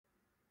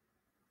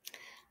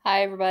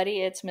Hi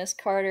everybody, it's Miss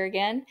Carter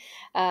again.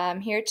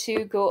 I'm here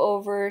to go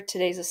over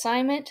today's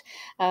assignment,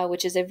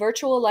 which is a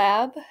virtual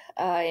lab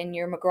in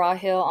your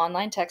McGraw-Hill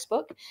online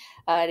textbook.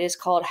 It is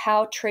called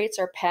How Traits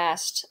Are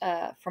Passed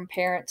from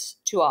Parents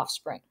to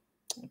Offspring.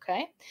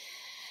 Okay,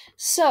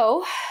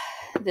 so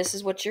this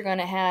is what you're going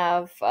to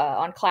have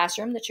on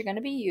Classroom that you're going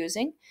to be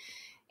using,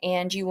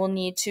 and you will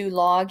need to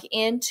log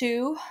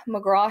into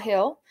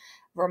McGraw-Hill.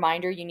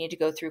 Reminder, you need to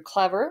go through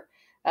Clever.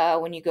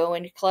 When you go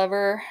into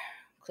Clever,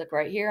 click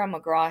right here on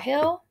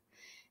McGraw-Hill,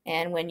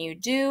 and when you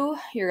do,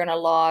 you're going to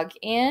log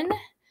in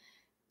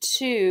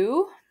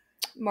to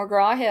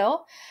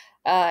McGraw-Hill,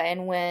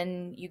 and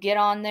when you get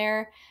on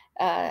there,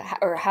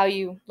 or how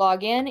you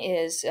log in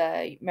is,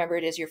 remember,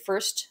 it is your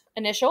first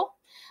initial,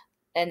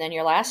 and then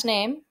your last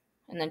name,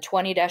 and then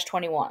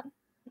 20-21.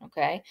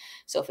 Okay,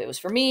 so if it was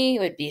for me, it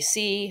would be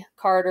C.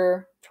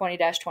 Carter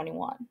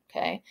 20-21.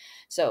 Okay,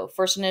 so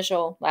first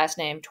initial, last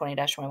name,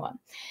 20-21.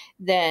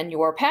 Then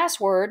your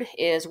password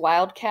is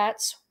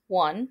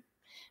Wildcats1.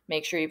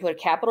 Make sure you put a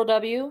capital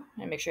W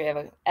and make sure you have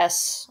an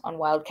S on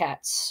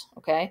Wildcats.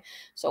 Okay,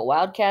 so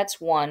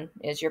Wildcats1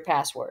 is your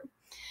password.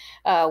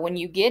 When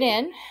you get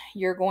in,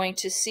 you're going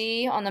to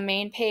see on the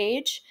main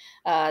page,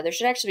 there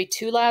should actually be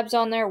two labs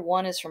on there.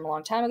 One is from a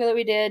long time ago that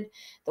we did.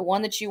 The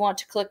one that you want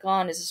to click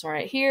on is this one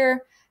right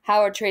here,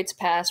 How Are Traits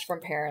Passed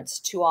from Parents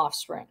to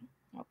Offspring.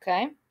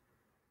 Okay.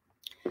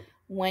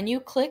 When you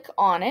click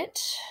on it,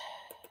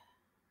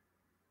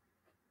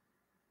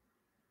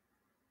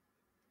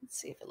 let's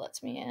see if it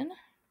lets me in.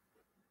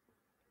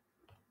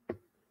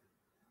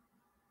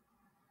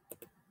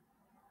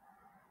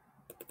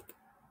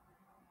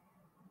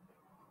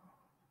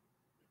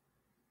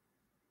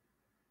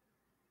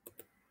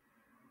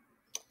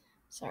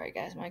 Sorry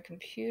guys, my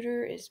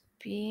computer is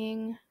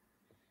being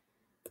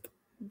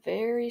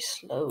very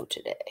slow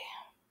today.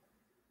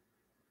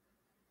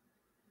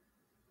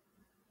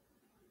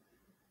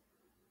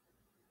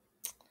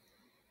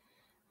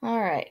 All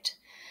right.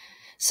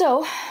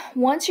 So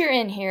once you're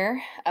in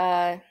here,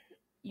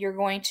 you're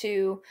going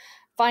to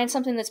find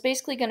something that's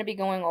basically going to be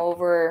going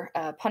over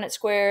Punnett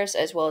squares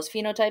as well as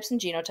phenotypes and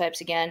genotypes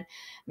again.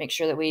 Make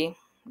sure that we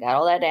got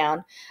all that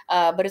down.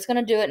 But it's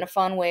going to do it in a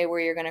fun way where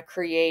you're going to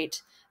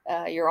create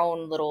your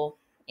own little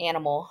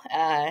animal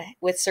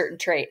with certain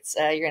traits.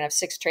 You're going to have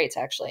 6 traits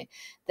actually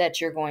that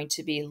you're going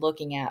to be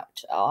looking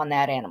at on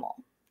that animal.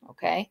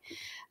 Okay.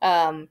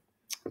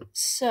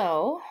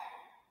 So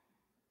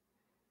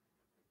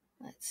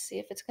let's see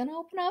if it's going to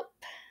open up.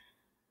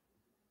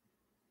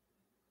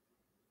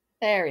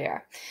 There we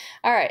are.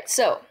 All right,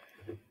 so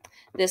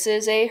this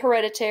is a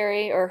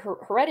hereditary or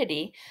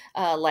heredity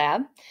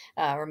lab,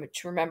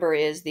 which remember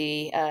is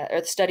the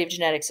study of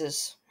genetics.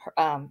 Is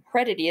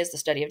heredity is the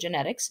study of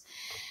genetics.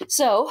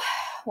 So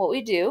what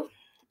we do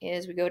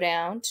is we go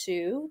down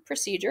to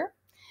procedure,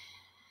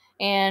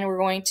 and we're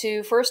going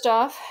to, first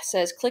off, it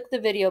says click the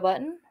video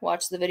button,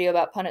 watch the video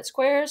about Punnett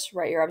squares,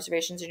 write your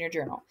observations in your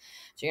journal.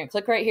 So you're going to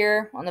click right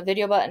here on the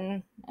video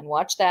button and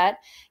watch that.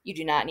 You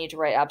do not need to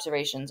write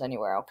observations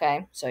anywhere,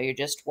 okay? So you're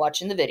just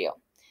watching the video.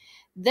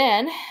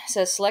 Then it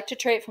says select a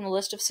trait from the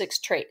list of 6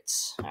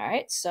 traits. All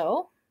right,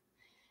 so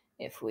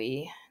if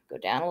we go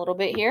down a little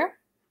bit here,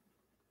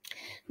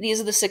 these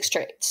are the 6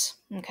 traits.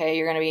 Okay,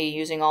 you're going to be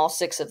using all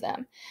 6 of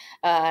them.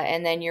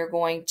 And then you're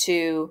going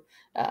to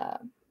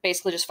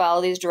basically just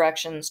follow these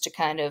directions to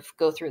kind of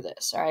go through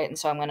this. All right, and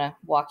so I'm going to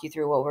walk you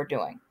through what we're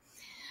doing.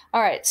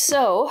 All right,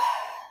 so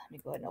let me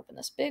go ahead and open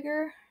this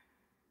bigger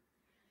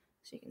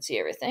so you can see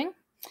everything.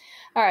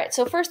 All right,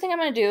 so first thing I'm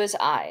going to do is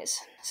eyes.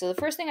 So the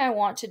first thing I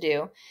want to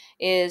do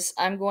is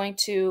I'm going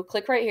to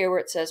click right here where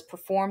it says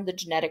perform the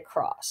genetic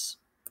cross.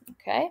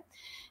 Okay,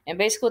 and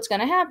basically what's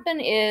going to happen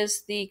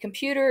is the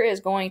computer is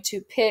going to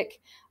pick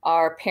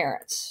our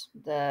parents,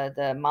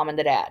 the mom and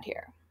the dad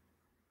here.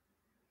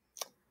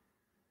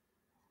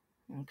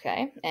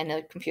 Okay, and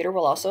the computer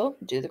will also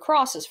do the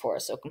crosses for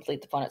us, so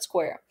complete the Punnett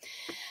square.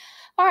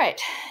 All right,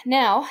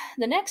 now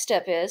the next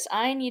step is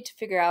I need to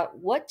figure out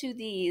what do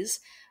these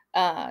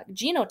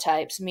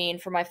genotypes mean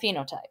for my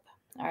phenotype.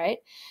 All right,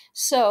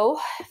 so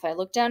if I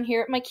look down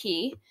here at my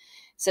key, it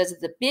says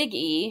that the big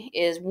E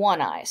is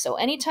one eye. So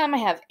anytime I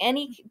have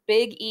any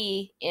big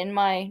E in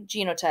my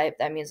genotype,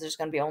 that means there's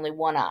going to be only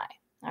one eye.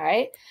 All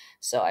right,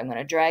 so I'm going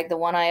to drag the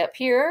one eye up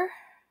here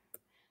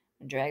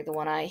and drag the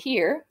one eye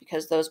here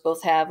because those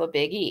both have a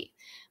big E.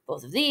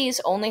 Both of these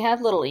only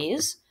have little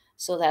e's,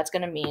 so that's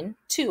going to mean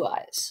 2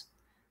 eyes.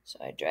 So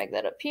I drag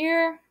that up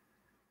here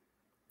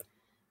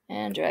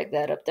and drag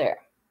that up there.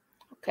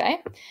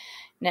 Okay,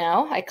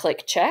 now I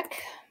click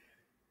check.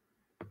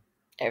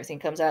 Everything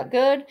comes out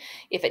good.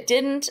 If it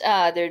didn't,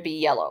 there'd be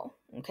yellow.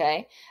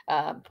 Okay,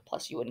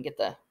 plus you wouldn't get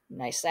the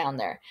nice sound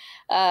there.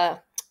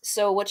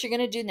 So what you're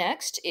going to do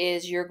next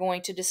is you're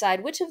going to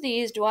decide which of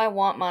these do I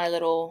want my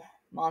little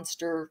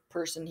monster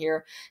person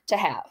here to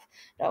have.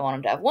 Do I want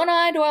him to have one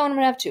eye? Do I want him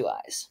to have 2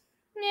 eyes?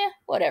 Yeah,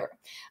 whatever.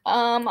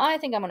 I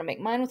think I'm going to make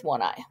mine with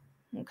 1 eye.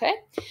 Okay,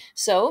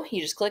 so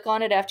you just click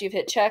on it after you've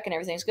hit check and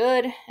everything's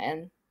good,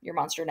 and your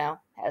monster now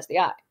has the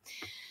eye.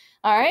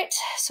 All right,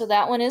 so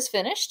that one is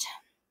finished.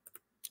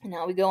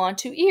 Now we go on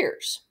to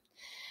ears.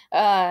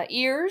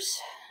 Ears,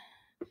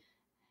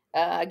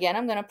 again,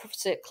 I'm going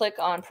to click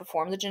on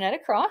Perform the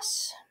Genetic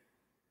Cross.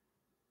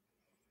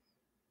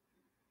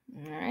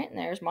 All right, and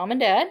there's mom and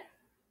dad.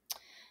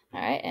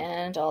 All right,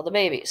 and all the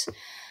babies.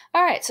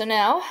 All right, so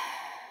now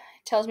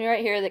it tells me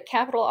right here that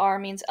capital R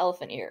means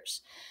elephant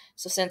ears.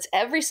 So since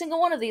every single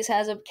one of these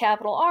has a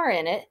capital R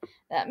in it,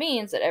 that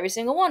means that every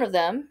single one of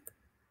them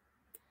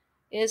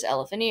is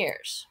elephant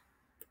ears.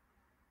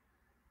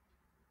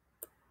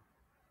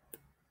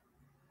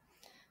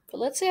 But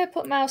let's say I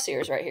put mouse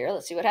ears right here.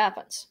 Let's see what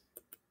happens.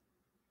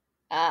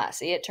 Ah,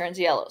 see, it turns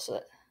yellow.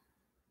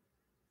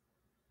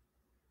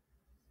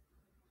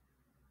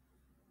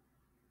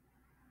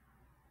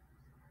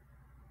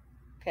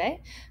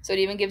 Okay, so it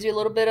even gives you a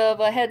little bit of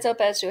a heads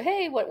up as to,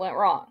 hey, what went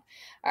wrong?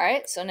 All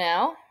right, so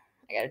now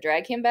I got to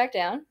drag him back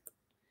down,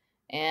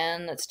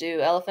 and let's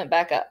do elephant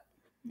back up.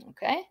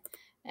 Okay,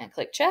 and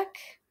click check.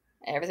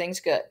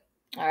 Everything's good.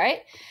 All right,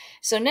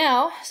 so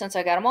now, since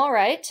I got them all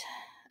right,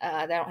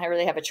 I don't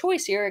really have a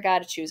choice here. I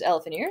got to choose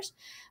elephant ears,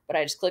 but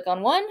I just click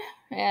on one,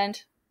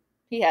 and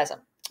he has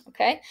them.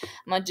 Okay,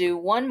 I'm going to do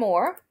one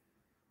more,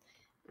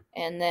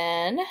 and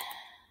then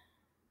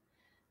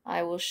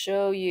I will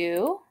show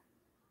you.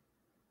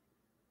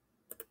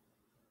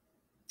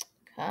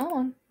 Come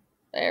on.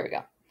 There we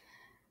go.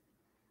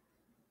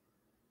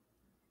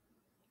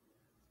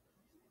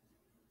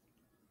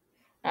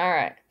 All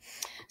right.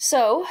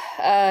 So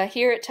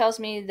here it tells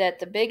me that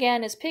the big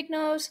N is pig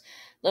nose,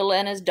 little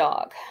n is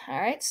dog. All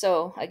right.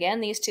 So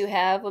again, these two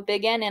have a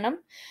big N in them.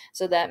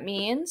 So that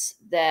means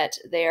that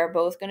they are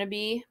both going to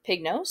be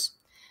pig nose.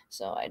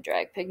 So I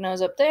drag pig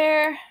nose up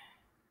there,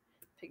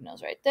 pig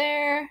nose right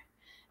there.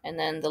 And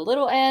then the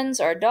little N's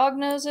are dog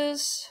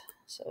noses.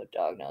 So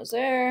dog nose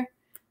there,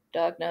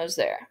 dog nose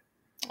there.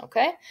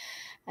 Okay.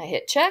 I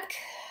hit check.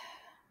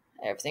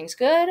 Everything's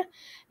good.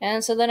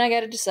 And so then I got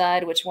to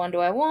decide which one do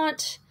I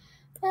want.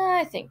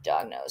 I think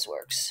dog nose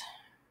works.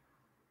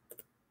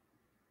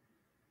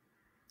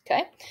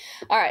 Okay.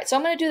 All right. So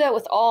I'm going to do that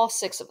with all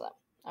 6 of them.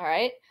 All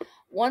right.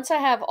 Once I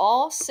have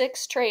all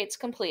 6 traits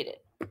completed,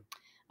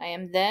 I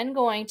am then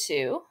going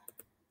to,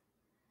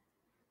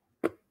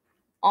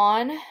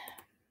 on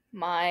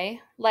my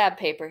lab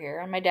paper here,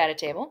 on my data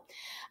table,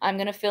 I'm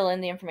going to fill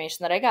in the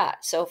information that I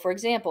got. So for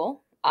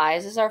example,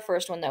 eyes is our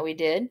first one that we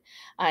did.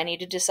 I need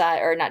to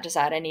decide, or not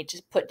decide, I need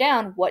to put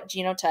down what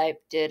genotype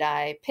did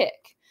I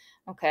pick.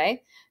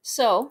 Okay,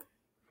 so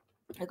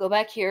I go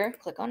back here,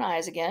 click on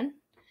eyes again,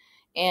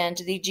 and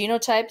the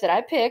genotype that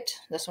I picked,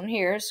 this one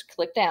here is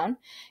click down,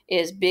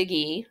 is big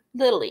E,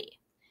 little e,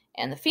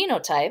 and the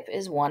phenotype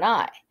is one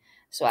eye.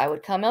 So I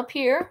would come up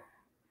here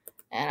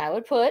and I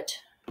would put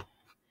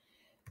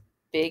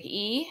big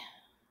E,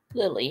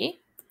 little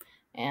e,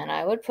 and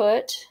I would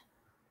put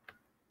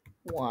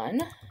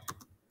one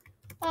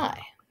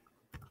eye.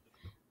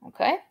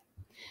 Okay,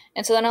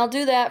 and so then I'll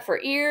do that for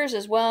ears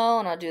as well,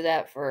 and I'll do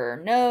that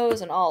for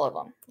nose and all of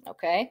them.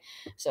 Okay,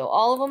 so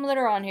all of them that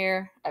are on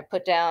here, I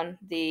put down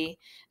the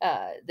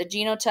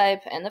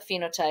genotype and the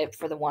phenotype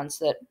for the ones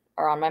that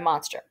are on my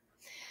monster.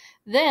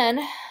 Then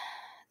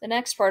the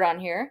next part on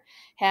here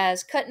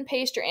has cut and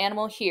paste your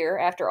animal here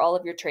after all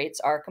of your traits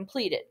are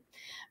completed.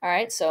 All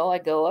right, so I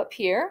go up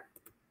here,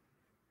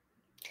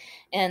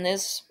 and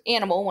this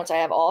animal, once I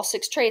have all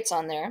 6 traits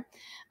on there,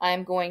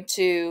 I'm going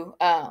to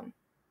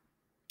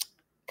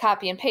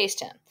copy and paste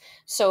him.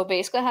 So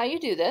basically how you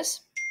do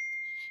this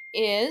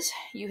is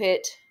you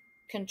hit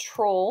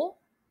Control,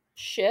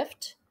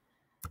 Shift,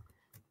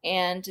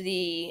 and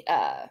the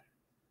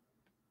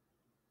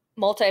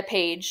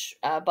multi-page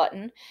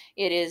button.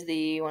 It is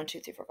the 1, 2,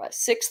 3, 4, 5,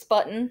 6th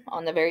button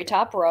on the very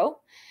top row,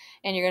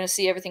 and you're going to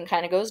see everything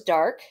kind of goes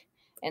dark.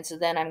 And so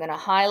then I'm going to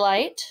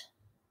highlight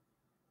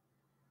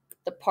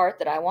the part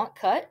that I want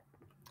cut,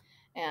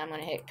 and I'm going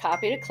to hit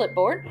Copy to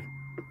Clipboard,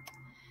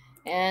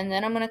 and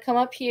then I'm going to come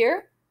up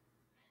here,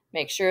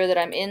 make sure that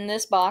I'm in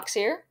this box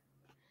here,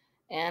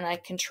 and I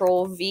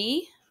Control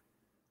V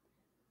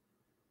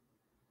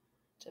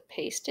to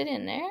paste it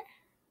in there.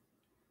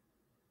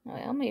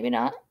 Well, maybe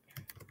not.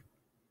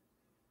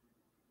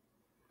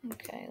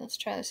 Okay, let's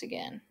try this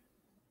again.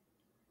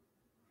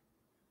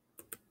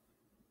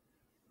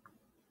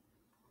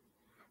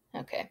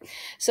 Okay,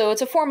 so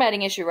it's a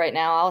formatting issue right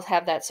now. I'll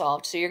have that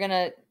solved. So you're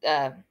going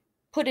to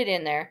put it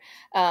in there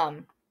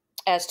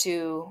as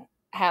to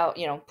how,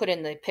 put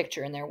in the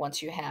picture in there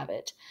once you have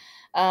it.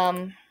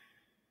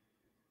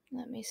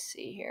 Let me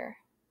see here.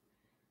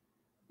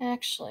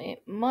 Actually,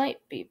 it might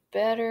be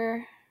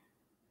better.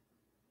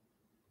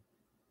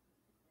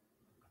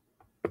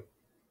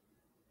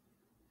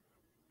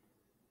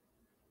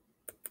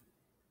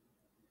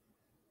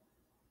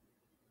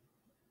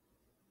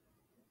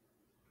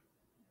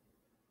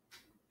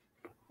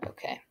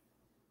 Okay.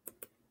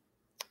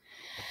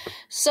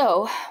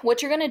 So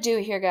what you're going to do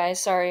here,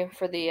 guys, sorry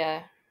for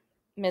the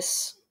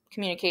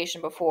miscommunication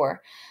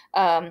before.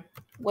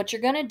 What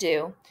you're going to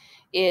do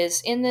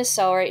is in this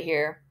cell right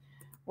here,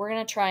 we're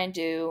going to try and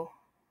do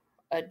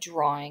a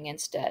drawing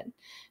instead.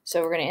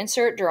 So we're going to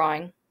insert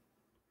drawing,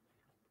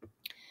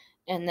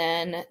 And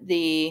then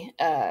the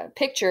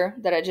picture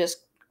that I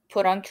just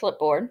put on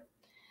clipboard,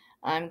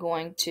 I'm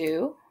going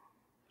to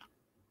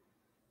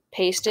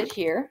paste it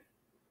here.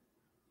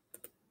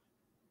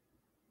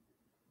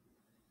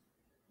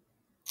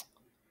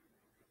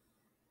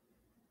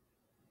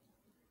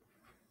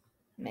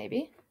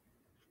 Maybe.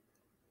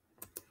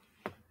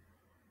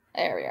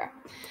 There we are.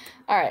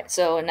 All right,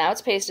 so now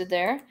it's pasted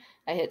there.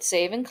 I hit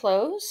save and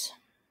close,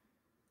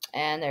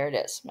 and there it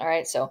is. All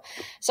right, so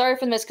sorry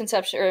for the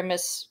misconception or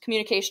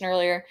miscommunication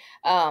earlier.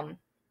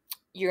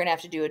 You're going to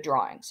have to do a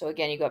drawing. So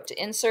again, you go up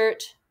to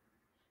Insert,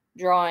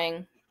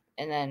 Drawing,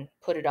 and then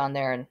put it on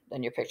there, and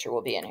then your picture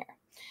will be in here.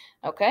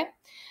 Okay?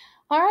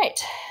 All right,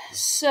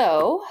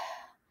 so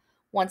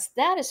once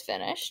that is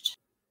finished,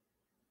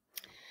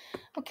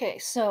 okay,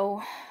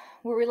 so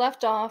where we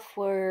left off,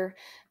 we're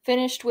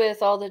finished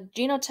with all the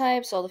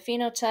genotypes, all the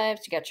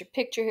phenotypes. You got your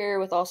picture here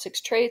with all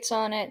 6 traits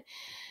on it.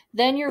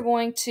 Then you're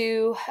going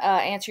to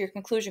answer your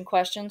conclusion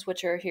questions,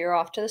 which are here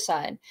off to the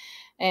side.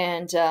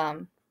 And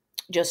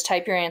just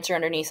type your answer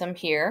underneath them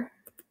here,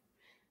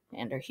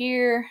 under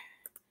here,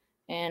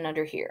 and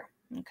under here.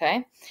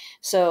 Okay?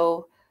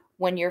 So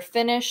when you're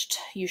finished,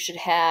 you should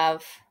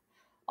have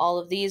all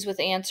of these with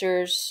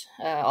answers,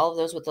 all of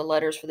those with the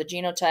letters for the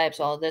genotypes,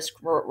 all of this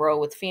row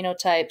with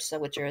phenotypes,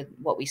 which are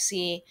what we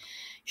see.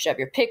 You should have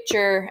your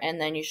picture, and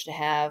then you should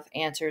have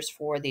answers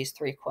for these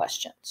 3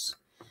 questions.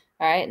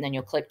 All right, and then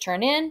you'll click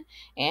Turn In,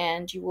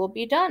 and you will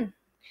be done.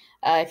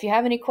 If you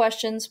have any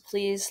questions,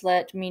 please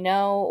let me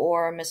know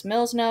or Miss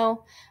Mills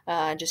know.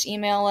 Just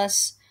email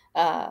us,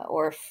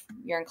 or if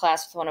you're in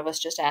class with one of us,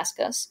 just ask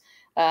us.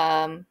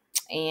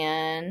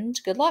 And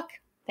good luck.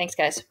 Thanks,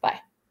 guys.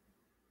 Bye.